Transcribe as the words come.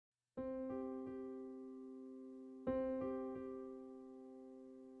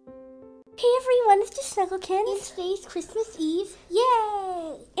Hey everyone, it's just Webkinz. And today's Christmas Eve.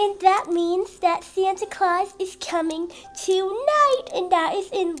 Yay! And that means that Santa Claus is coming tonight, and that is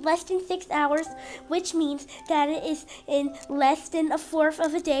in less than 6 hours, which means that it is in less than a fourth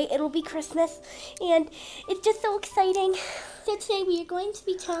of a day. It'll be Christmas, and it's just so exciting. So today we are going to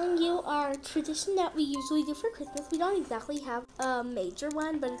be telling you our tradition that we usually do for Christmas. We don't exactly have a major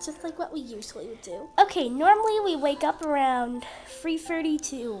one, but it's just like what we usually would do. Okay, normally we wake up around 3:30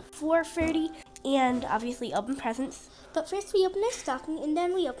 to 4:30 and obviously open presents. But first we open our stocking, and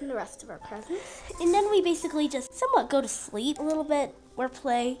then we open the rest of our presents. And then we basically just somewhat go to sleep a little bit or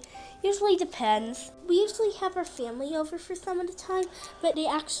play. Usually depends. We usually have our family over for some of the time, but they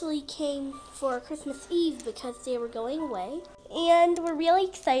actually came for Christmas Eve because they were going away. And we're really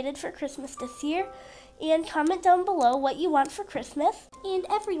excited for Christmas this year. And comment down below what you want for Christmas. And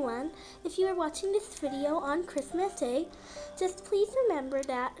everyone, if you are watching this video on Christmas Day, just please remember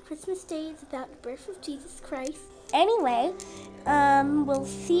that Christmas Day is about the birth of Jesus Christ. Anyway, we'll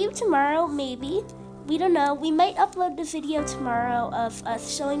see you tomorrow, maybe. We don't know. We might upload the video tomorrow of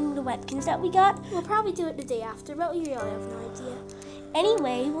us showing the Webkinz that we got. We'll probably do it the day after, but we really have no idea.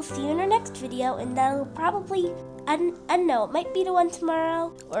 Anyway, we'll see you in our next video, and that'll probably, I don't know, it might be the one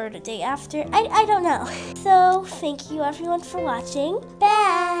tomorrow or the day after. I don't know. So, thank you everyone for watching.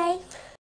 Bye!